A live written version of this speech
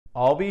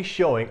I'll be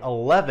showing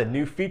 11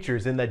 new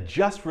features in the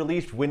just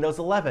released Windows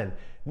 11.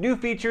 New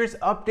features,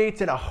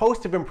 updates, and a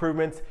host of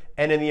improvements,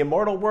 and in the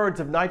immortal words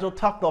of Nigel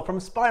Tucknell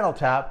from Spinal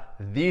Tap,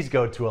 these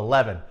go to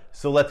 11.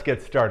 So let's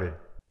get started.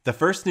 The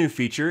first new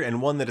feature,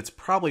 and one that it's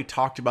probably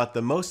talked about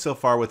the most so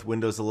far with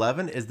Windows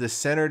 11, is the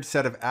centered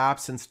set of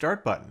apps and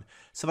start button.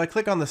 So if I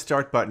click on the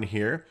start button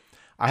here,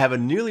 I have a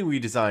newly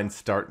redesigned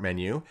start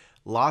menu.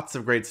 Lots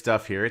of great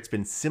stuff here. It's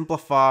been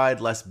simplified,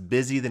 less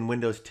busy than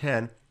Windows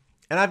 10.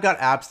 And I've got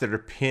apps that are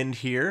pinned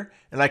here,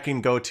 and I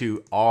can go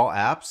to all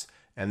apps.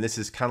 And this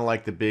is kind of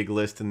like the big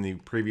list in the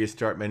previous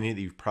start menu that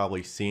you've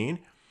probably seen.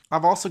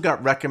 I've also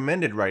got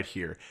recommended right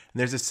here. And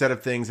there's a set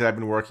of things that I've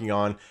been working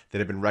on that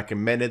have been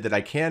recommended that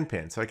I can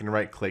pin. So I can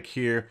right click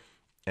here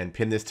and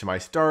pin this to my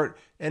start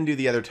and do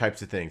the other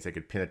types of things. I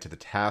could pin it to the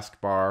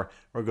taskbar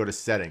or go to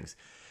settings.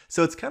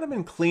 So it's kind of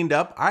been cleaned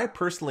up. I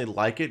personally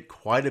like it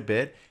quite a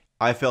bit.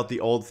 I felt the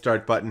old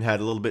start button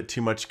had a little bit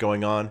too much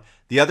going on.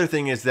 The other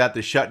thing is that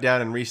the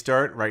shutdown and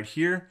restart right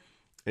here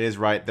is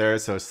right there.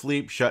 So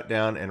sleep,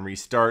 shutdown, and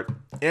restart.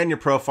 And your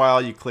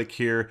profile, you click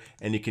here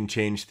and you can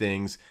change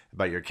things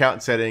about your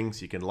account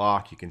settings. You can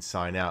lock, you can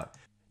sign out.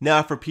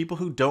 Now, for people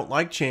who don't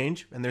like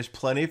change, and there's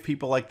plenty of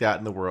people like that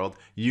in the world,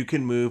 you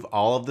can move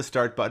all of the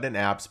start button and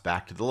apps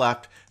back to the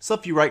left. So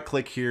if you right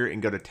click here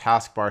and go to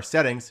taskbar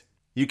settings,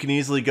 you can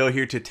easily go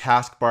here to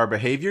taskbar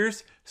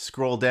behaviors,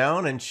 scroll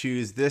down and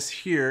choose this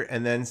here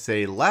and then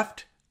say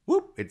left.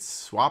 Whoop, it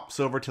swaps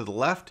over to the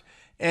left.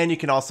 And you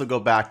can also go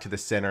back to the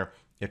center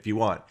if you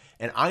want.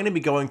 And I'm going to be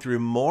going through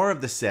more of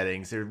the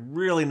settings. They're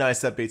really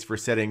nice updates for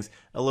settings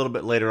a little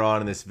bit later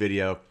on in this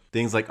video.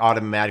 Things like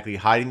automatically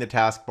hiding the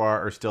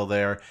taskbar are still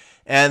there.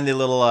 And the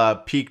little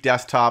peek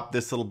desktop,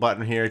 this little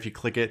button here, if you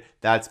click it,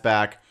 that's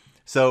back.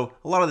 So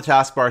a lot of the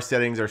taskbar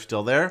settings are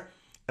still there.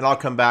 And I'll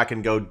come back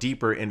and go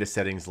deeper into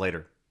settings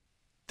later.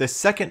 The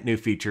second new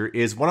feature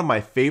is one of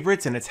my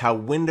favorites, and it's how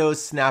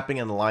Windows snapping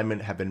and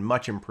alignment have been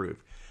much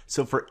improved.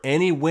 So for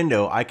any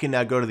window, I can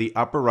now go to the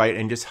upper right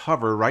and just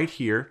hover right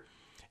here,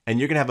 and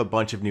you're gonna have a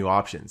bunch of new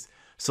options.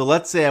 So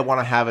let's say I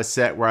wanna have a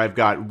set where I've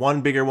got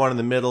one bigger one in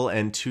the middle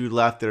and two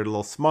left that are a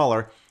little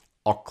smaller.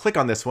 I'll click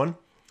on this one,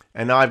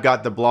 and now I've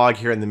got the blog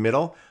here in the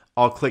middle.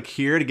 I'll click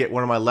here to get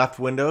one of my left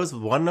windows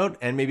with OneNote,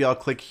 and maybe I'll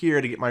click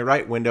here to get my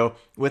right window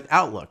with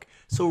Outlook.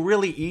 So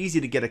really easy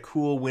to get a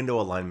cool window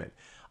alignment.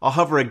 I'll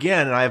hover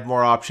again and I have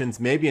more options.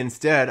 Maybe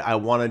instead I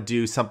want to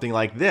do something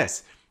like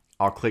this.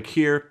 I'll click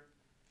here.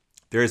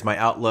 There's my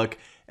Outlook,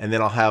 and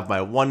then I'll have my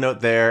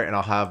OneNote there, and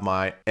I'll have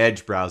my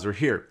Edge browser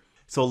here.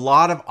 So a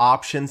lot of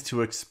options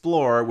to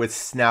explore with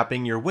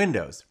snapping your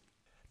windows.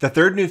 The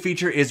third new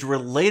feature is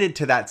related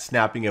to that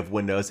snapping of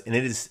windows, and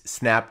it is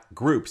snap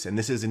groups. And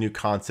this is a new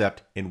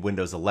concept in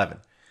Windows 11.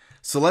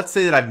 So let's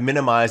say that I've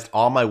minimized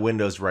all my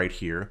windows right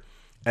here,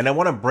 and I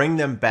want to bring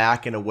them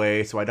back in a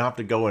way so I don't have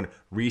to go and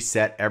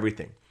reset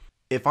everything.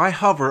 If I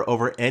hover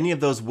over any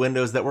of those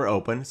windows that were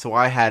open, so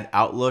I had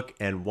Outlook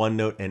and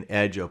OneNote and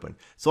Edge open.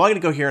 So I'm going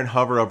to go here and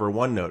hover over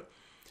OneNote.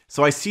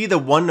 So I see the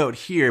OneNote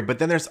here, but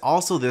then there's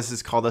also this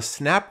is called a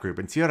snap group.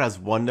 And see how it has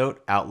OneNote,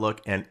 Outlook,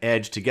 and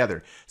Edge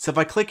together. So if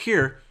I click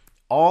here,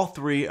 all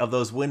three of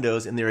those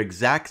windows in their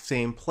exact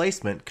same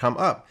placement come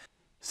up.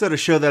 So to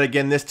show that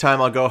again, this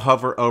time I'll go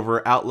hover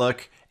over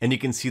Outlook, and you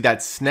can see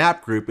that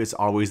snap group is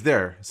always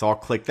there. So I'll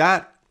click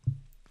that,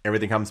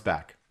 everything comes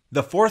back.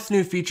 The fourth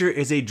new feature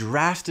is a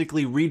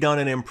drastically redone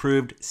and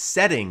improved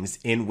settings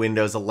in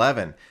Windows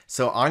 11.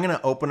 So I'm going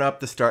to open up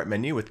the start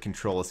menu with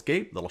Control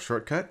Escape, little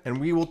shortcut,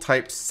 and we will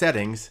type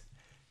settings.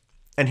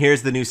 And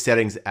here's the new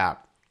settings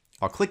app.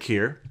 I'll click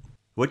here.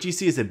 What you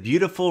see is a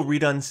beautiful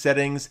redone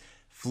settings,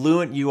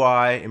 fluent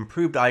UI,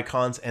 improved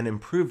icons, and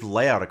improved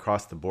layout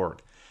across the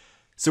board.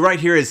 So right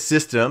here is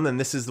system, and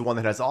this is the one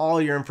that has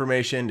all your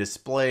information,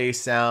 display,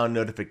 sound,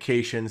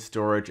 notifications,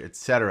 storage,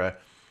 etc.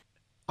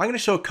 I'm going to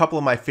show a couple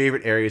of my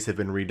favorite areas that have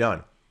been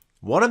redone.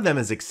 One of them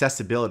is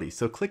accessibility.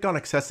 So click on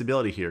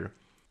accessibility here.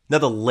 Now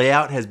the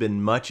layout has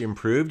been much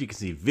improved. You can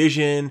see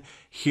vision,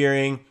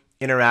 hearing,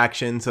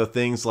 interaction. So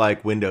things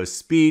like Windows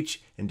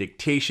speech and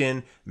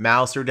dictation,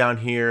 mouse are down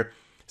here,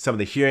 some of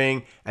the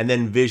hearing, and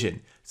then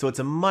vision. So it's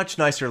a much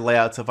nicer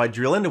layout. So if I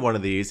drill into one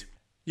of these,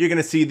 you're going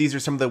to see these are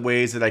some of the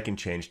ways that I can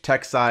change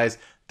text size.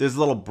 There's a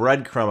little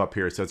breadcrumb up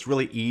here, so it's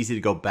really easy to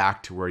go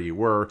back to where you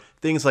were.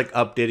 Things like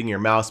updating your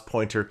mouse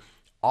pointer.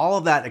 All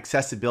of that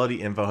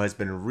accessibility info has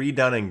been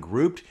redone and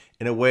grouped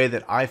in a way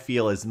that I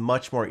feel is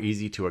much more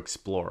easy to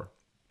explore.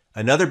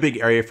 Another big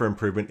area for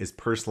improvement is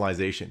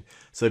personalization.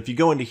 So if you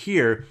go into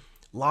here,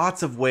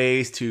 lots of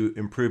ways to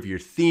improve your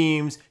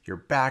themes, your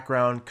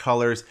background,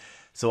 colors.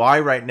 So I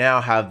right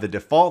now have the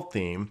default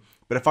theme,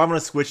 but if I'm going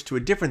to switch to a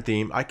different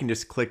theme, I can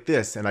just click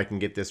this and I can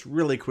get this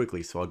really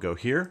quickly. So I'll go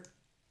here.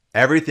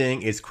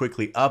 Everything is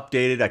quickly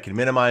updated. I can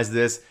minimize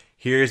this.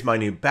 Here's my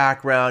new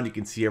background. You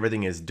can see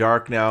everything is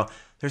dark now.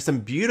 There's some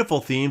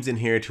beautiful themes in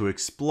here to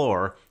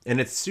explore,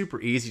 and it's super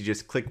easy to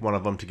just click one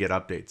of them to get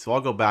updates. So I'll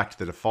go back to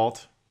the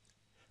default.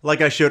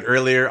 Like I showed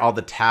earlier, all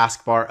the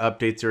taskbar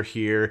updates are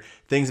here,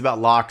 things about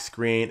lock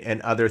screen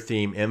and other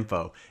theme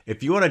info.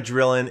 If you want to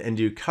drill in and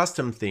do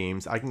custom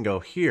themes, I can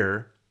go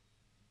here,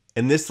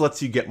 and this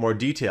lets you get more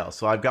details.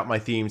 So I've got my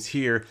themes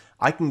here.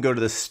 I can go to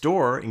the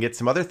store and get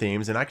some other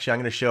themes, and actually I'm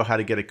going to show how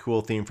to get a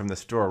cool theme from the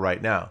store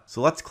right now.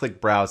 So let's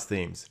click Browse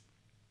Themes.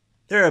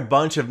 There are a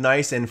bunch of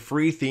nice and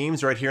free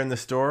themes right here in the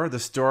store. The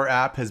store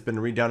app has been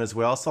redone as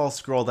well, so I'll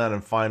scroll down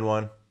and find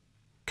one.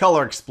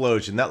 Color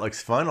Explosion, that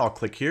looks fun. I'll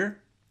click here.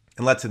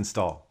 And let's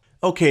install.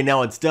 Okay,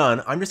 now it's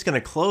done. I'm just going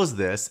to close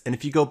this, and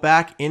if you go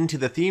back into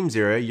the themes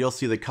area, you'll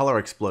see the color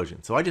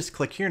explosion. So I just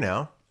click here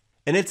now,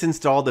 and it's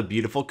installed a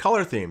beautiful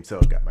color theme. So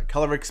I've got my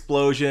color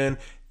explosion,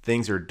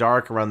 things are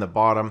dark around the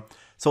bottom.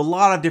 So a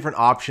lot of different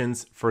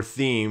options for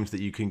themes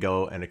that you can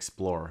go and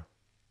explore.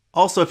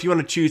 Also, if you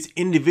want to choose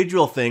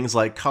individual things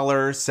like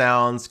color,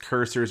 sounds,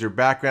 cursors, or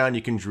background,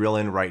 you can drill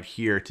in right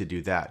here to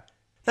do that.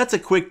 That's a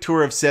quick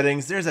tour of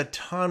settings. There's a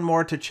ton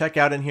more to check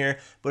out in here,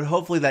 but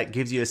hopefully that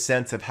gives you a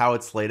sense of how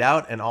it's laid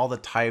out and all the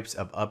types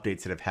of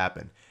updates that have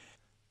happened.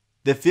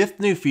 The fifth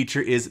new feature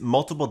is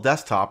multiple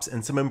desktops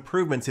and some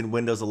improvements in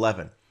Windows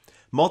 11.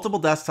 Multiple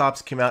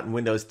desktops came out in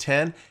Windows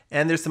 10,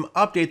 and there's some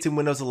updates in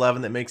Windows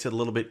 11 that makes it a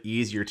little bit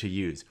easier to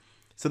use.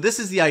 So this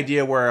is the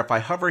idea where if I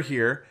hover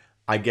here,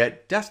 I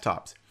get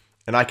desktops.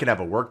 And I can have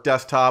a work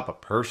desktop, a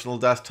personal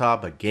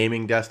desktop, a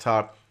gaming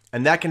desktop,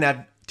 and that can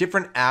have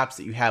different apps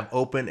that you have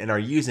open and are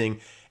using.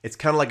 It's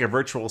kind of like a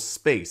virtual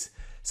space.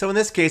 So in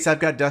this case, I've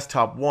got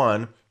desktop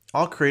 1.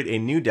 I'll create a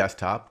new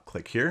desktop,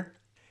 click here.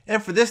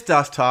 And for this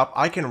desktop,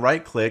 I can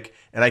right click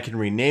and I can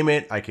rename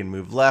it. I can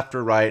move left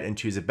or right and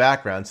choose a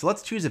background. So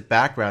let's choose a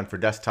background for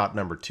desktop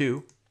number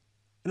 2.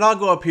 And I'll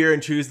go up here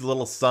and choose the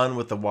little sun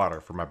with the water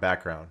for my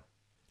background.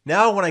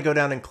 Now when I go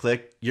down and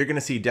click, you're going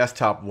to see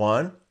desktop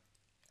 1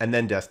 and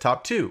then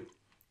desktop 2.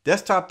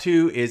 Desktop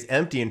 2 is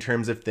empty in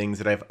terms of things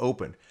that I've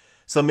opened.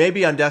 So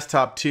maybe on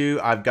desktop 2,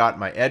 I've got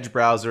my Edge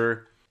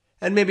browser,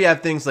 and maybe I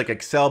have things like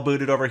Excel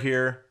booted over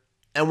here,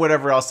 and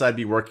whatever else I'd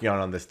be working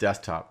on this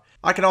desktop.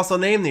 I can also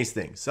name these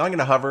things. So I'm going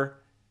to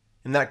hover,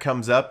 and that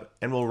comes up,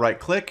 and we'll right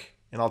click,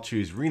 and I'll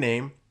choose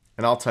rename,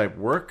 and I'll type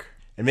work,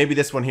 and maybe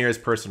this one here is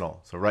personal.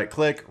 So right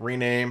click,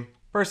 rename,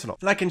 personal.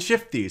 And I can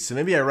shift these. So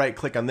maybe I right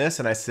click on this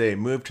and I say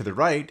move to the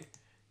right,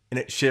 and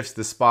it shifts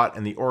the spot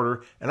and the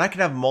order, and I can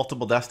have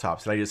multiple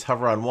desktops, and I just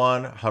hover on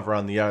one, hover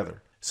on the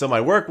other. So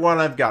my work one,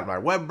 I've got my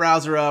web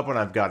browser up and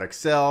I've got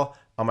Excel.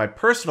 On my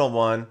personal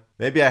one,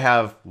 maybe I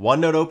have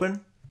OneNote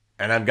open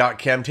and I've got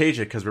Camtasia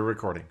because we're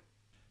recording.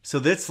 So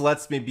this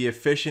lets me be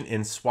efficient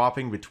in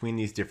swapping between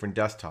these different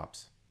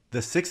desktops.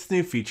 The sixth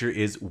new feature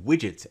is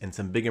widgets and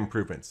some big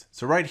improvements.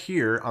 So right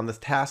here on the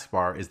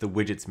taskbar is the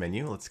widgets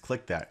menu. Let's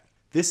click that.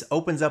 This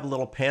opens up a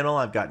little panel.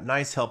 I've got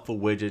nice helpful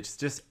widgets,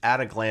 just at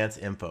a glance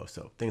info.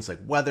 So things like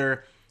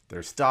weather,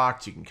 their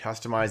stocks, you can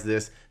customize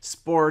this,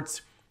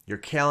 sports, your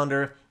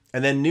calendar,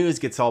 and then news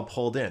gets all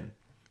pulled in.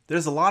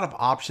 There's a lot of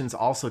options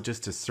also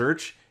just to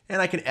search, and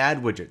I can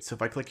add widgets. So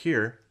if I click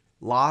here,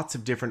 lots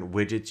of different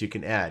widgets you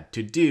can add.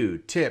 To do,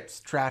 tips,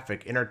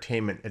 traffic,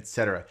 entertainment,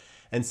 etc.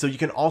 And so you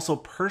can also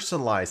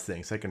personalize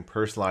things. I can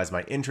personalize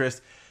my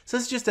interest. So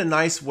it's just a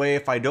nice way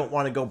if I don't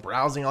want to go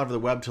browsing all over the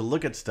web to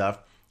look at stuff,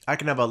 I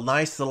can have a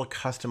nice little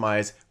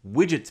customized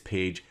widgets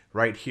page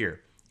right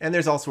here. And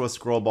there's also a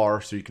scroll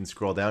bar so you can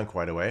scroll down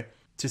quite a way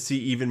to see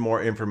even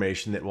more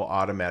information that will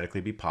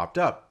automatically be popped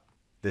up.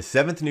 The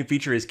seventh new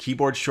feature is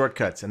keyboard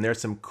shortcuts, and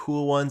there's some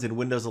cool ones in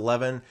Windows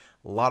 11.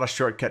 A lot of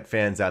shortcut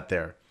fans out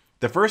there.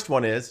 The first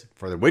one is,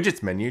 for the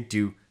widgets menu,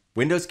 do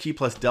Windows key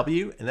plus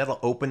W, and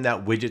that'll open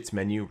that widgets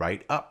menu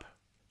right up.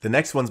 The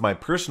next one's my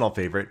personal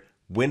favorite,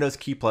 Windows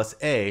key plus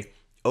A,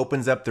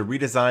 opens up the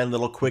redesigned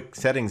little quick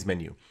settings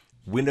menu.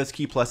 Windows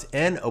key plus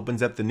N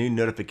opens up the new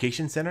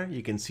notification center.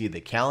 You can see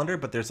the calendar,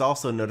 but there's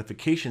also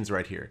notifications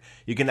right here.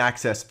 You can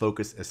access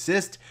Focus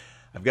Assist.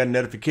 I've got a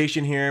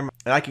notification here,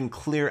 and I can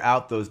clear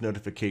out those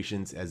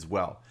notifications as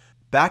well.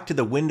 Back to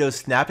the Windows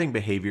snapping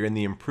behavior and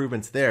the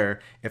improvements there,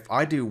 if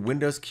I do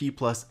Windows key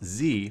plus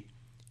Z,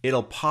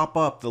 it'll pop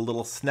up the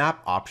little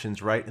snap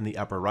options right in the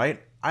upper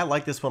right. I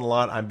like this one a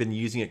lot. I've been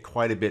using it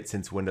quite a bit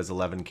since Windows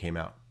 11 came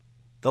out.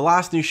 The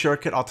last new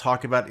shortcut I'll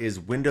talk about is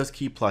Windows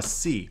key plus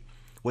C.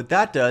 What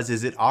that does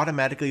is it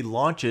automatically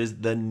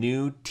launches the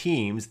new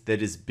Teams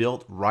that is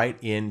built right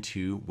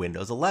into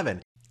Windows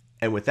 11.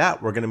 And with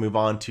that, we're going to move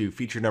on to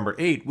feature number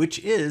 8, which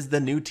is the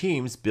new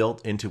Teams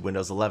built into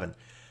Windows 11.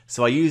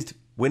 So I used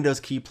Windows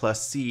key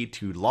plus C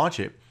to launch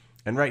it.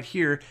 And right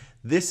here,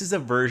 this is a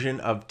version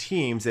of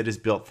Teams that is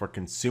built for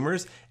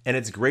consumers, and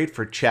it's great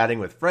for chatting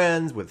with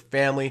friends, with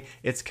family.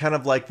 It's kind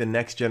of like the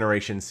next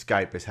generation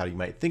Skype is how you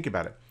might think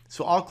about it.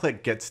 So I'll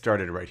click Get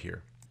Started right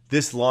here.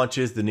 This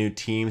launches the new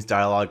Teams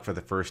dialog for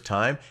the first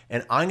time,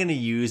 and I'm going to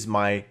use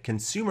my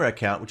consumer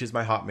account, which is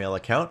my Hotmail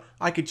account.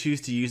 I could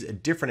choose to use a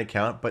different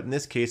account, but in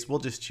this case, we'll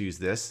just choose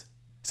this.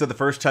 So the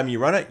first time you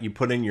run it, you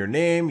put in your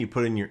name, you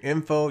put in your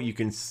info, you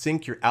can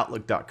sync your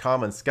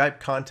Outlook.com and Skype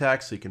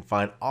contacts so you can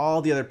find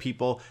all the other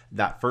people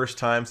that first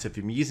time. So if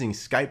you're using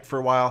Skype for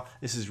a while,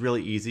 this is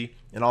really easy,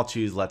 and I'll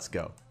choose Let's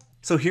Go.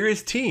 So here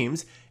is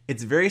Teams.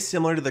 It's very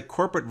similar to the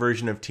corporate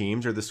version of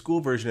Teams or the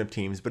school version of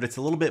Teams, but it's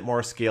a little bit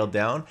more scaled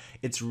down.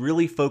 It's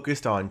really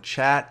focused on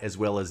chat as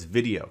well as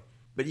video.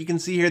 But you can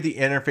see here the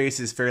interface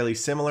is fairly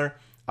similar.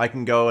 I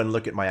can go and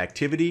look at my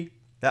activity.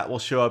 That will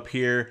show up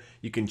here.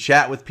 You can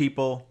chat with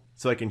people.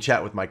 So I can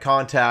chat with my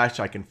contacts,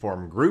 I can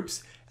form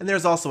groups, and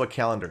there's also a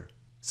calendar.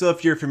 So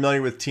if you're familiar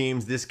with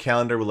Teams, this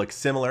calendar will look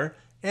similar,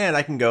 and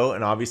I can go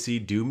and obviously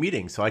do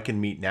meetings. So I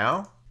can meet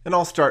now, and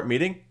I'll start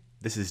meeting.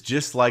 This is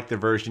just like the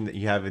version that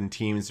you have in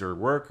Teams or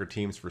work or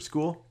Teams for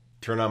school.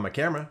 Turn on my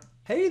camera.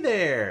 Hey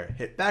there,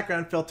 hit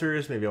background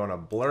filters. Maybe I want to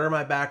blur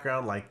my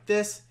background like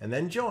this and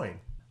then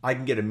join. I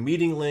can get a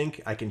meeting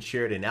link. I can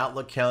share it in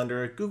Outlook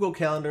Calendar, Google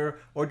Calendar,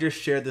 or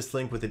just share this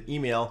link with an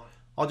email.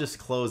 I'll just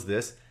close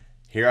this.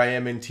 Here I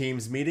am in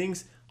Teams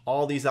meetings.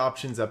 All these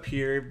options up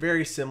here,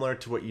 very similar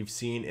to what you've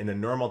seen in a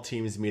normal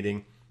Teams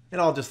meeting,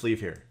 and I'll just leave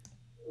here.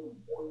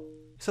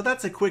 So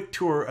that's a quick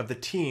tour of the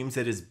Teams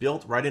that is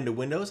built right into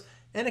Windows,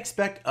 and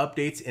expect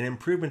updates and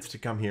improvements to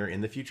come here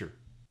in the future.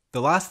 The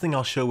last thing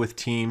I'll show with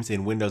Teams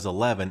in Windows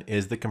 11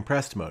 is the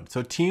compressed mode.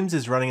 So Teams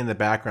is running in the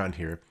background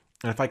here,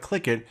 and if I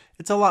click it,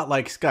 it's a lot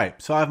like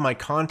Skype. So I have my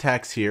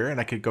contacts here, and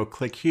I could go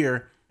click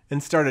here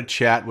and start a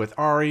chat with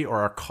Ari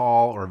or a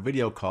call or a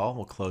video call.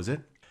 We'll close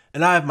it.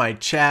 And I have my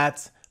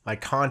chats, my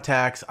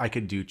contacts. I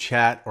could do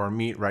chat or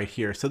meet right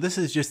here. So this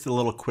is just a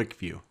little quick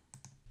view.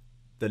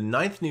 The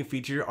 9th new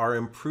feature are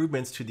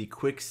improvements to the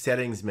quick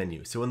settings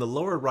menu. So in the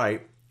lower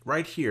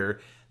right here,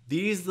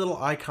 these little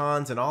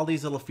icons and all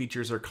these little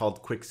features are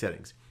called quick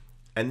settings.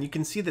 And you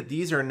can see that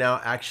these are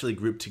now actually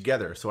grouped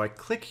together. So I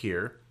click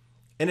here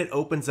and it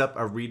opens up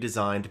a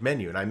redesigned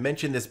menu. And I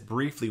mentioned this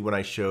briefly when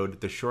I showed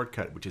the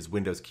shortcut, which is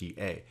Windows key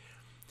A.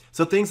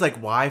 So things like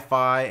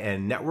Wi-Fi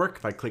and network,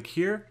 if I click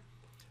here,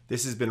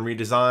 this has been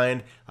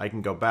redesigned. I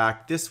can go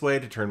back this way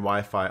to turn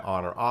Wi-Fi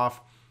on or off.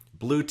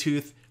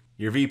 Bluetooth,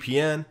 your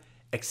VPN.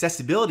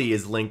 Accessibility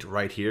is linked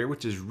right here,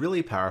 which is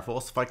really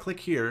powerful. So if I click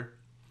here,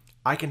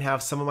 I can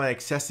have some of my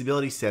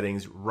accessibility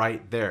settings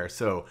right there.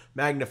 So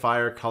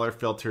magnifier, color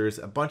filters,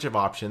 a bunch of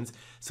options.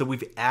 So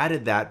we've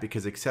added that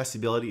because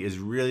accessibility is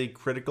really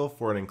critical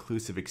for an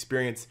inclusive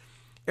experience.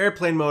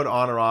 Airplane mode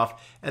on or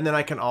off. And then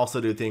I can also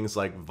do things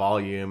like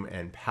volume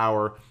and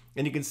power.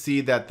 And you can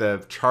see that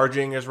the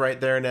charging is right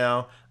there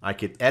now. I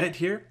could edit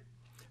here.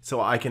 So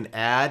I can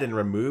add and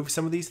remove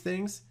some of these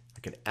things.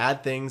 I can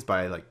add things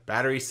by like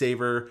battery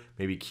saver,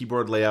 maybe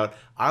keyboard layout.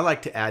 I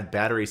like to add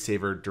battery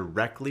saver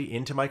directly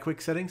into my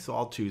quick settings. So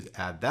I'll choose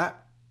add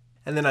that.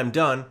 And then I'm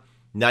done.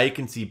 Now you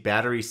can see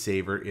battery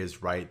saver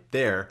is right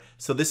there.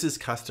 So this is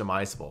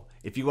customizable.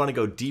 If you want to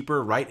go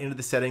deeper right into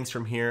the settings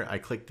from here, I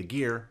click the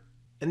gear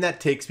and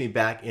that takes me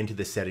back into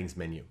the settings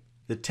menu.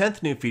 The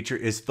 10th new feature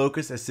is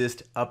Focus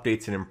Assist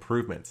updates and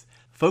improvements.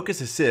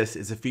 Focus Assist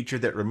is a feature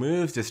that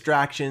removes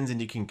distractions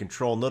and you can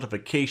control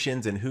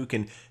notifications and who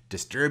can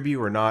disturb you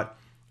or not.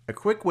 A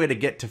quick way to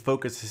get to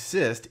Focus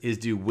Assist is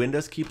do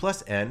Windows key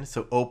plus N,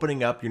 so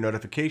opening up your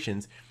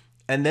notifications,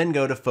 and then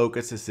go to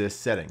Focus Assist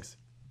settings.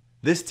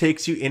 This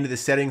takes you into the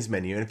settings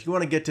menu, and if you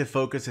want to get to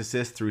Focus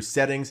Assist through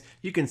settings,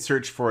 you can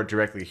search for it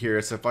directly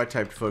here. So if I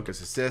typed Focus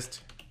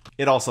Assist,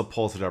 it also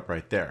pulls it up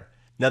right there.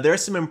 Now there are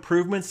some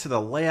improvements to the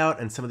layout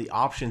and some of the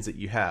options that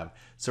you have.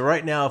 So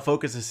right now,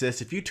 Focus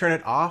Assist, if you turn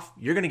it off,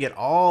 you're going to get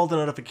all the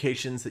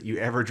notifications that you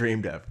ever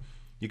dreamed of.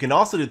 You can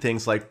also do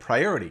things like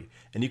priority,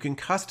 and you can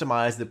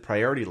customize the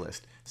priority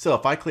list. So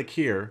if I click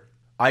here,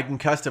 I can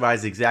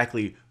customize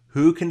exactly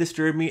who can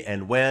disturb me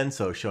and when,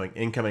 so showing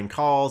incoming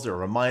calls or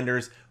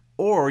reminders,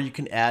 or you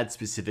can add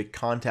specific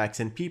contacts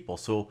and people.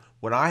 So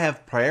when I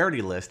have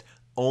priority list,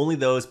 only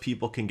those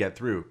people can get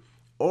through.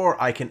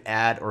 Or I can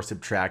add or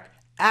subtract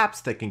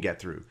apps that can get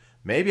through.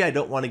 Maybe I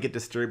don't want to get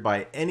disturbed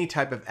by any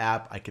type of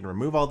app. I can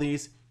remove all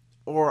these,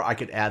 or I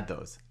could add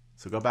those.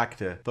 So go back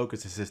to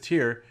Focus Assist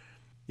here.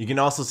 You can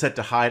also set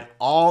to hide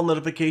all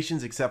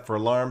notifications except for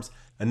alarms.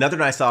 Another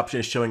nice option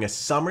is showing a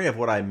summary of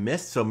what I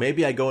missed. So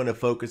maybe I go into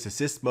Focus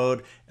Assist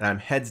mode and I'm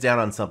heads down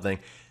on something.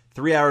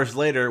 3 hours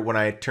later, when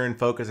I turn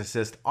Focus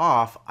Assist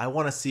off, I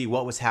want to see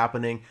what was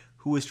happening,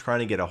 who was trying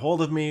to get a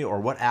hold of me,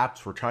 or what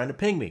apps were trying to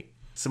ping me.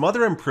 Some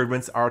other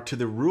improvements are to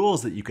the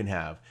rules that you can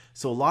have.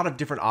 So a lot of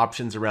different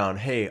options around,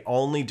 hey,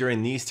 only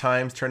during these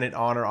times turn it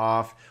on or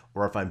off,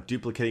 or if I'm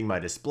duplicating my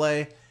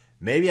display,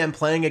 maybe I'm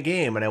playing a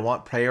game and I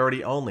want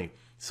priority only.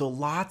 So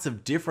lots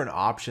of different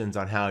options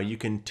on how you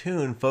can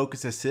tune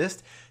Focus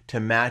Assist to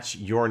match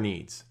your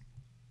needs.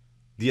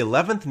 The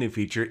 11th new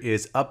feature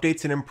is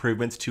updates and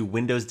improvements to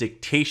Windows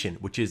Dictation,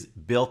 which is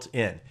built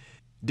in.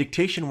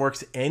 Dictation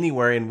works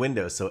anywhere in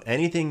Windows, so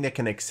anything that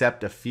can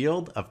accept a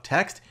field of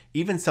text,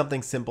 even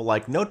something simple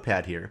like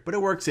Notepad here, but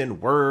it works in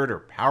Word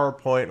or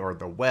PowerPoint or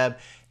the web,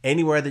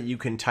 anywhere that you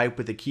can type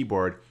with a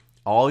keyboard.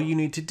 All you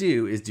need to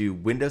do is do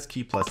Windows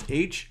key plus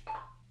H.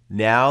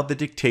 Now the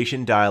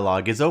dictation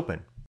dialog is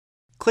open.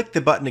 Click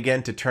the button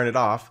again to turn it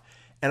off,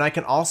 and I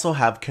can also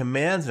have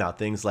commands now,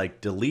 things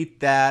like delete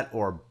that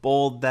or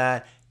bold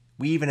that.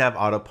 We even have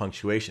auto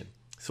punctuation.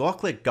 So I'll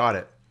click got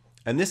it.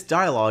 And this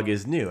dialog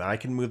is new, and I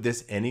can move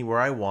this anywhere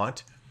I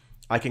want.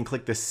 I can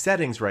click the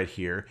settings right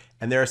here,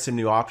 and there are some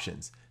new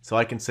options. So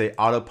I can say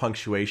auto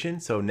punctuation.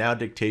 So now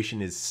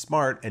Dictation is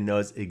smart and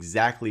knows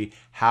exactly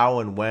how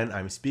and when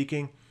I'm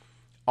speaking.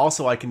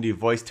 Also, I can do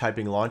voice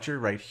typing launcher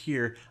right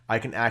here. I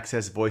can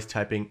access voice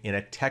typing in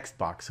a text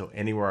box, so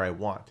anywhere I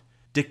want.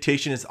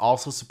 Dictation is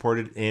also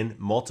supported in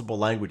multiple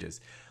languages.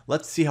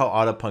 Let's see how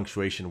auto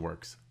punctuation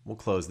works. We'll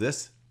close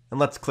this and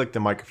let's click the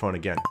microphone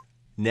again.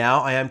 Now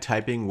I am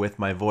typing with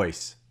my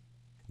voice.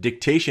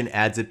 Dictation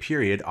adds a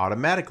period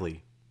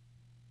automatically.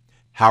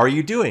 How are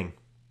you doing?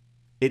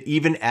 It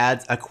even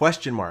adds a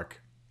question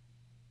mark.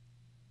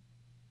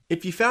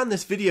 If you found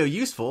this video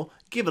useful,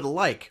 give it a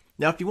like.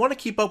 Now, if you want to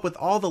keep up with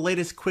all the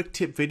latest quick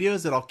tip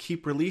videos that I'll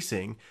keep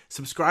releasing,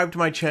 subscribe to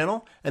my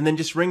channel and then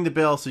just ring the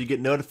bell so you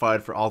get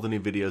notified for all the new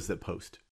videos that post.